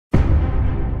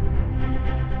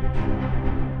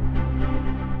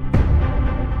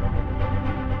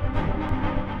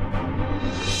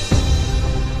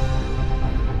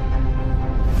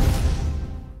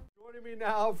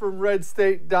Now from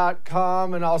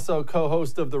redstate.com and also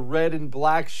co-host of the Red and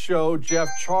Black Show, Jeff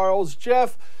Charles.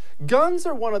 Jeff, guns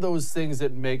are one of those things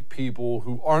that make people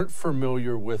who aren't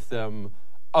familiar with them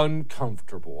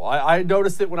uncomfortable. I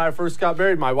noticed it when I first got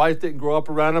married. My wife didn't grow up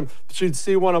around them. She'd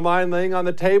see one of mine laying on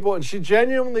the table, and she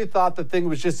genuinely thought the thing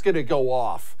was just going to go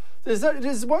off. Is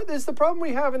the problem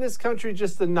we have in this country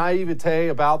just the naivete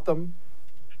about them?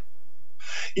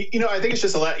 You know, I think it's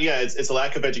just it's a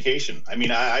lack of education. I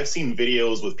mean, I've seen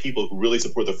videos with people who really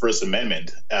support the First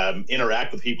Amendment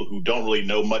interact with people who don't really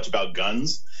know much about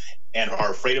guns and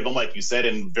are afraid of them, like you said,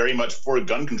 and very much for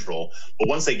gun control. But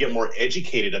once they get more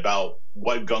educated about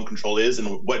what gun control is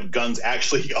and what guns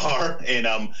actually are, and,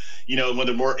 when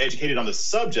they're more educated on the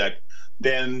subject,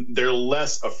 then they're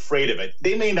less afraid of it.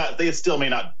 They still may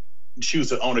not choose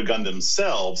to own a gun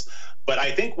themselves. But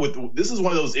I think this is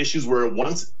one of those issues where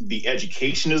once the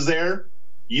education is there,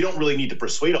 you don't really need to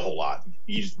persuade a whole lot.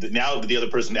 Now the other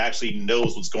person actually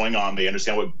knows what's going on. They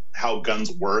understand how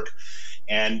guns work,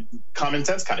 and common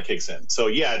sense kind of kicks in. So,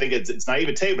 yeah, I think it's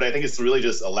naivete, but I think it's really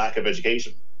just a lack of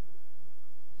education.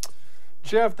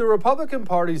 Jeff, the Republican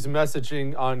Party's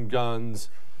messaging on guns,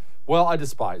 well, I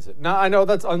despise it. Now, I know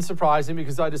that's unsurprising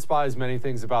because I despise many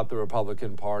things about the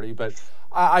Republican Party, but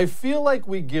I feel like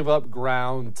we give up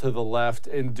ground to the left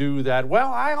and do that.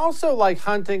 Well, I also like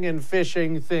hunting and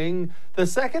fishing thing. The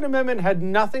Second Amendment had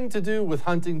nothing to do with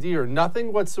hunting deer,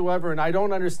 nothing whatsoever, and I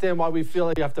don't understand why we feel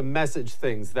like you have to message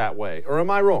things that way. Or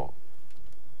am I wrong?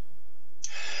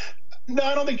 No,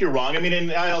 I don't think you're wrong. I mean,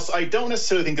 and I don't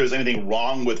necessarily think there's anything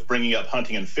wrong with bringing up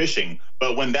hunting and fishing,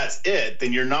 but when that's it,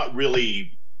 then you're not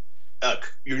really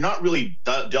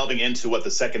delving into what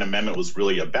the Second Amendment was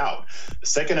really about. The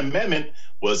Second Amendment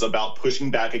was about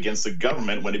pushing back against the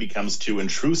government when it becomes too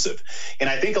intrusive. And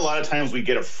I think a lot of times we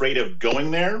get afraid of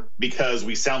going there because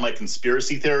we sound like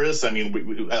conspiracy theorists. I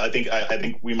mean, I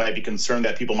think we might be concerned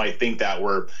that people might think that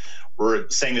we're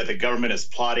saying that the government is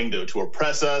plotting to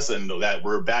oppress us and that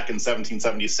we're back in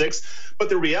 1776. But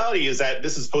the reality is that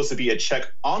this is supposed to be a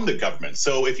check on the government.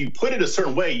 So if you put it a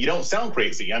certain way, you don't sound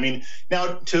crazy. I mean,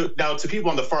 now to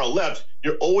people on the far left,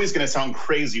 you're always going to sound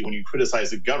crazy when you criticize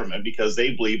the government because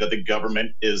they believe that the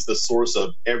government is the source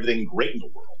of everything great in the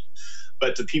world.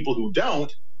 But to people who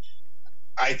don't,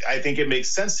 I think it makes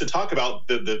sense to talk about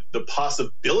the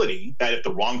possibility that if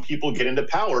the wrong people get into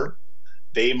power,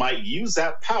 they might use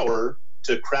that power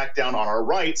to crack down on our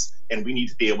rights, and we need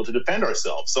to be able to defend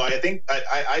ourselves. So I think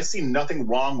I see nothing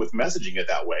wrong with messaging it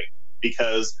that way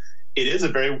because it is a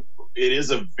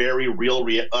very real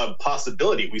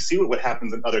possibility. We see what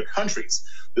happens in other countries.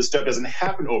 This stuff doesn't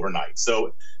happen overnight.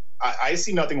 So I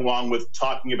see nothing wrong with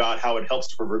talking about how it helps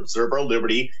to preserve our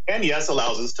liberty, and yes,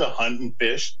 allows us to hunt and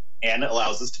fish, and it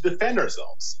allows us to defend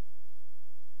ourselves.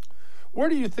 Where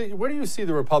do you see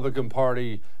the Republican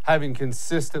Party having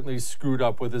consistently screwed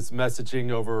up with its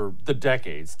messaging over the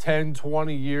decades, 10,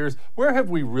 20 years? Where have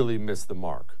we really missed the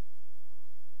mark?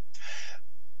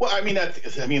 Well,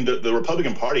 the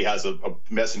Republican Party has a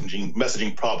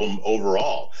messaging problem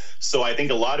overall. So I think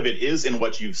a lot of it is in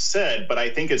what you've said, but I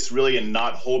think it's really in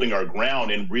not holding our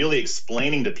ground and really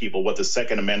explaining to people what the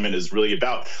Second Amendment is really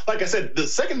about. Like I said, the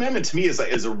Second Amendment to me is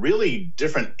a really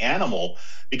different animal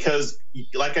because,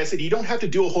 like I said, you don't have to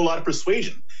do a whole lot of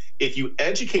persuasion. If you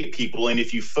educate people and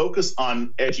if you focus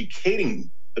on educating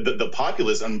the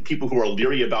populace and people who are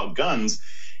leery about guns,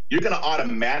 you're going to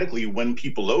automatically win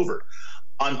people over.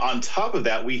 On top of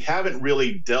that, we haven't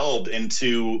really delved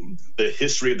into the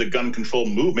history of the gun control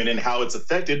movement and how it's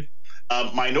affected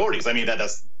minorities. I mean,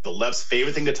 that's the left's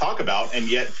favorite thing to talk about, and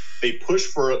yet they push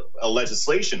for a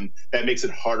legislation that makes it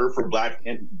harder for black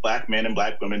men and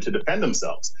black women to defend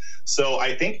themselves. So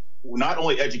I think not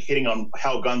only educating on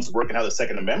how guns work and how the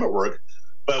Second Amendment work,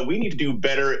 but we need to do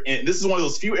better. And this is one of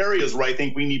those few areas where I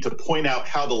think we need to point out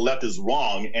how the left is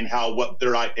wrong and how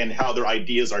their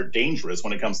ideas are dangerous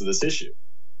when it comes to this issue.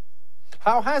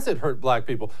 How has it hurt black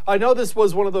people? I know this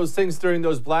was one of those things during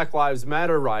those Black Lives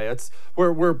Matter riots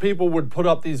where people would put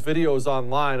up these videos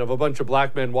online of a bunch of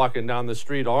black men walking down the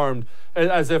street armed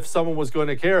as if someone was going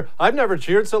to care. I've never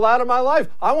cheered so loud in my life.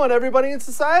 I want everybody in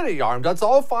society armed. That's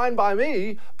all fine by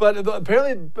me. But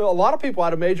apparently a lot of people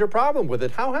had a major problem with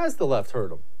it. How has the left hurt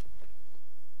them?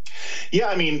 Yeah,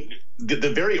 I mean,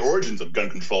 the very origins of gun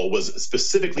control was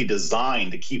specifically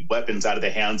designed to keep weapons out of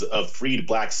the hands of freed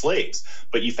black slaves.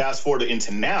 But you fast forward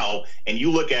into now, and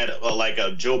you look at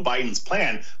Joe Biden's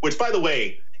plan, which, by the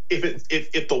way,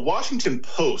 if the Washington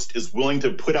Post is willing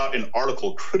to put out an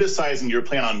article criticizing your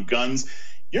plan on guns,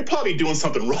 you're probably doing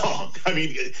something wrong. I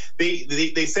mean,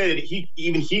 they said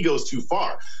he goes too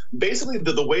far. Basically,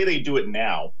 the way they do it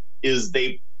now is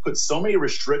they put so many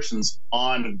restrictions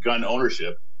on gun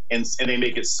ownership, and they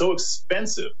make it so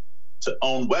expensive to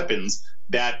own weapons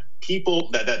that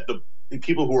the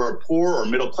people who are poor or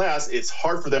middle class, it's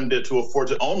hard for them to afford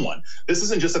to own one. This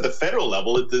isn't just at the federal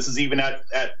level. This is even at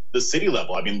the city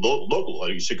level. I mean, local,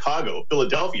 like Chicago,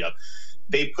 Philadelphia.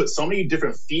 They put so many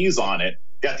different fees on it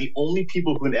that the only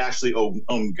people who can actually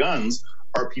own guns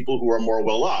are people who are more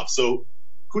well off. So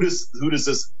who does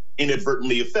this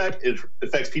inadvertently affect? It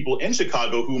affects people in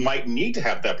Chicago who might need to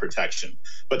have that protection,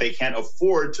 but they can't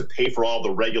afford to pay for all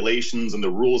the regulations and the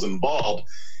rules involved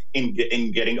in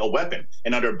getting a weapon.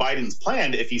 And under Biden's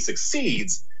plan, if he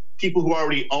succeeds, people who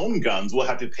already own guns will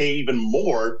have to pay even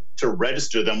more to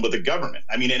register them with the government.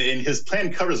 I mean, and his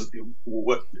plan covers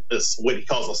what he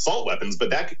calls assault weapons,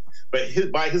 but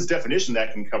by his definition,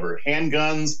 that can cover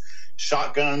handguns,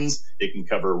 shotguns, it can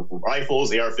cover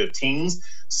rifles, AR-15s.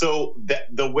 So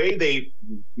the way they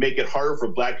make it harder for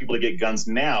Black people to get guns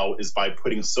now is by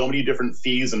putting so many different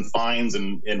fees and fines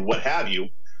and what have you,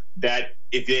 that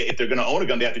if they're going to own a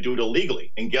gun, they have to do it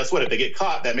illegally. And guess what? If they get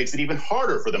caught, that makes it even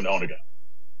harder for them to own a gun.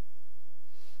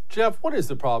 Jeff, what is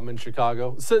the problem in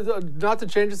Chicago? So, not to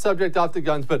change the subject off the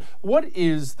guns, but what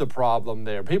is the problem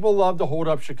there? People love to hold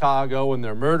up Chicago and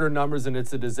their murder numbers, and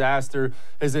it's a disaster.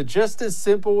 Is it just as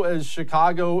simple as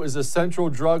Chicago is a central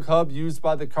drug hub used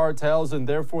by the cartels, and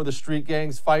therefore the street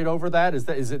gangs fight over that?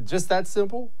 Is it just that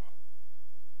simple?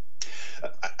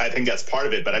 I think that's part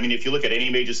of it. But I mean, if you look at any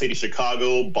major city,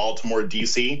 Chicago, Baltimore,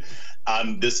 DC,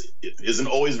 this isn't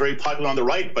always very popular on the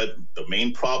right. But the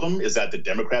main problem is that the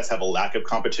Democrats have a lack of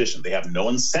competition. They have no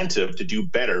incentive to do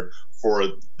better for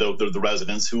the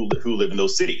residents who live in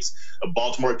those cities.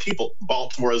 Baltimore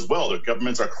as well, their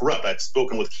governments are corrupt. I've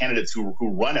spoken with candidates who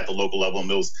run at the local level in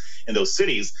those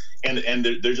cities, and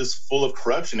they're just full of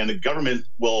corruption. And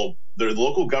their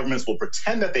local governments will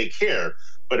pretend that they care,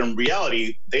 but in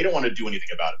reality, they don't want to do anything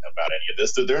about any of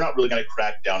this. So they're not really going to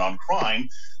crack down on crime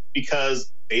because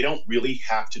they don't really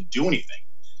have to do anything.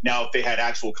 Now, if they had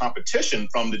actual competition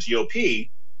from the GOP,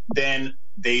 then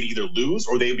they'd either lose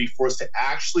or they'd be forced to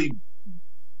actually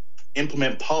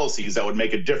implement policies that would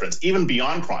make a difference, even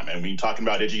beyond crime. I mean, talking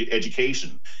about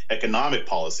education, economic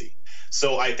policy.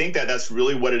 So I think that's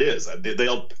really what it is.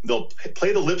 They'll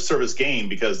play the lip service game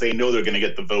because they know they're going to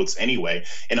get the votes anyway.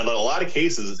 And in a lot of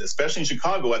cases, especially in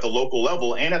Chicago, at the local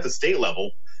level and at the state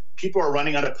level, people are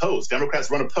running unopposed. Democrats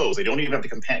run opposed. They don't even have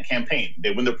to campaign.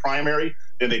 They win the primary,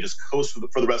 then they just coast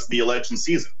for the rest of the election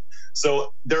season.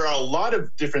 So there are a lot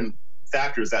of different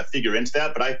factors that figure into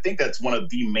that, but I think that's one of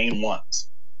the main ones.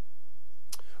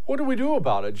 What do we do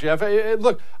about it, Jeff?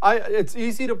 Look, it's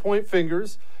easy to point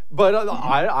fingers, but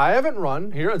I haven't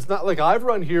run here. It's not like I've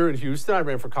run here in Houston. I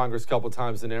ran for Congress a couple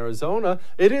times in Arizona.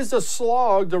 It is a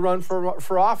slog to run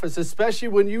for office, especially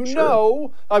when you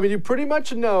know, I mean, you pretty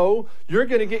much know you're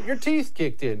going to get your teeth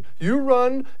kicked in. You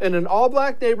run in an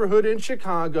all-black neighborhood in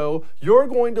Chicago, you're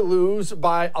going to lose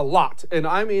by a lot, and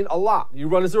I mean a lot. You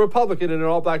run as a Republican in an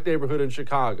all-black neighborhood in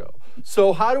Chicago.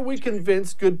 So how do we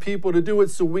convince good people to do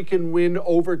it so we can win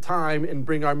over time and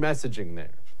bring our messaging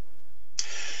there?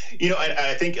 You know,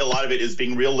 I think a lot of it is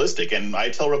being realistic. And I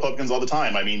tell Republicans all the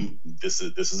time, I mean, this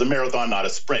is a marathon, not a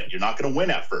sprint. You're not going to win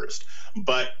at first.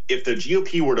 But if the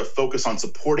GOP were to focus on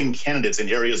supporting candidates in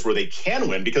areas where they can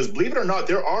win, because believe it or not,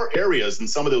 there are areas in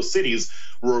some of those cities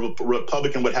where a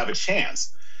Republican would have a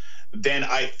chance, then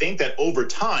I think that over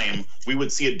time we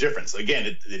would see a difference.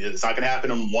 Again, it's not going to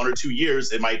happen in 1 or 2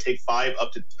 years. It might take 5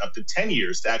 up to 10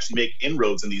 years to actually make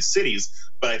inroads in these cities.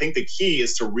 But I think the key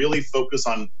is to really focus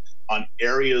on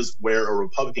areas where a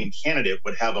Republican candidate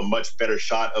would have a much better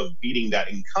shot of beating that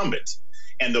incumbent.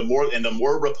 And the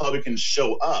more Republicans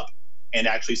show up and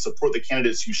actually support the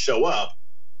candidates who show up,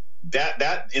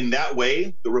 that in that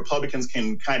way, the Republicans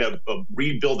can kind of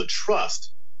rebuild the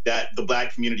trust that the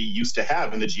Black community used to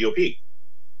have in the GOP.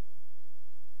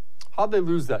 How'd they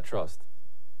lose that trust?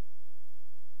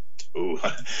 Ooh,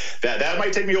 that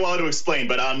might take me a while to explain,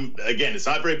 but again, it's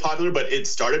not very popular, but it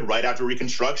started right after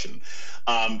Reconstruction.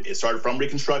 It started from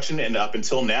Reconstruction and up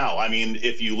until now. I mean,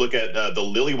 if you look at the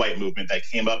Lily White movement that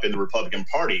came up in the Republican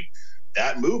Party,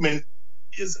 that movement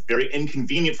is very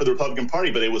inconvenient for the Republican Party,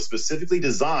 but it was specifically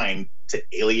designed to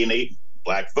alienate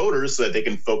Black voters so that they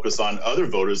can focus on other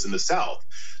voters in the South.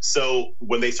 So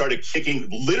when they started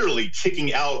literally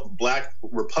kicking out Black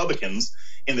Republicans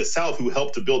in the South who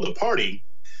helped to build the party,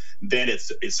 then it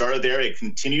started there. It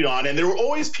continued on, and there were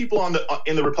always people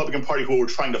in the Republican Party who were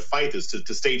trying to fight this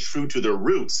to stay true to their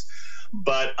roots.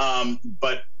 But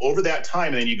over that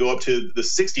time, and then you go up to the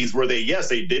 60s where they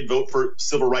did vote for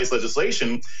civil rights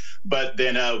legislation. But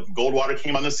then Goldwater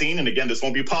came on the scene. And again, this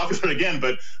won't be popular again,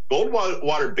 but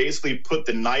Goldwater basically put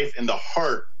the knife in the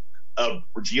heart of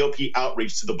GOP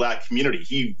outreach to the Black community.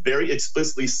 He very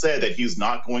explicitly said that he's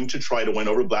not going to try to win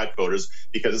over Black voters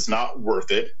because it's not worth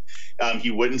it.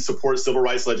 He wouldn't support civil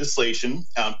rights legislation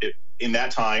in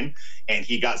that time, and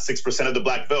he got 6% of the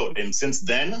Black vote. And since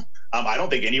then, I don't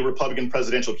think any Republican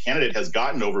presidential candidate has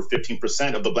gotten over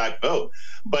 15% of the Black vote.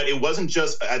 But it wasn't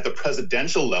just at the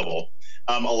presidential level.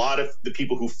 A lot of the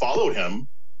people who followed him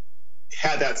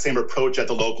had that same approach at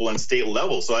the local and state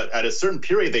level. So at a certain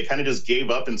period, they kind of just gave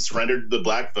up and surrendered the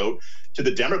Black vote to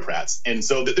the Democrats. And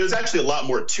so there's actually a lot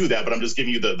more to that, but I'm just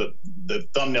giving you the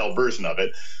thumbnail version of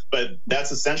it. But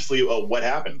that's essentially what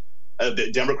happened.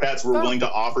 The Democrats were willing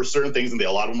to offer certain things, and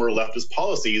a lot of them were leftist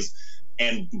policies,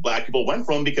 and Black people went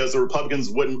for them because the Republicans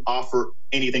wouldn't offer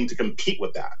anything to compete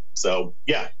with that. So,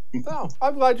 yeah. Oh,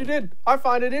 I'm glad you did. I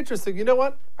find it interesting. You know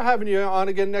what? I'm having you on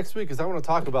again next week because I want to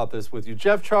talk about this with you.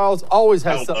 Jeff Charles always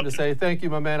has something to say. Thank you,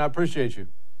 my man. I appreciate you.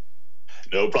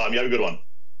 No problem. You have a good one.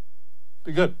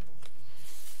 Be good.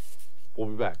 We'll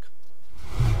be back.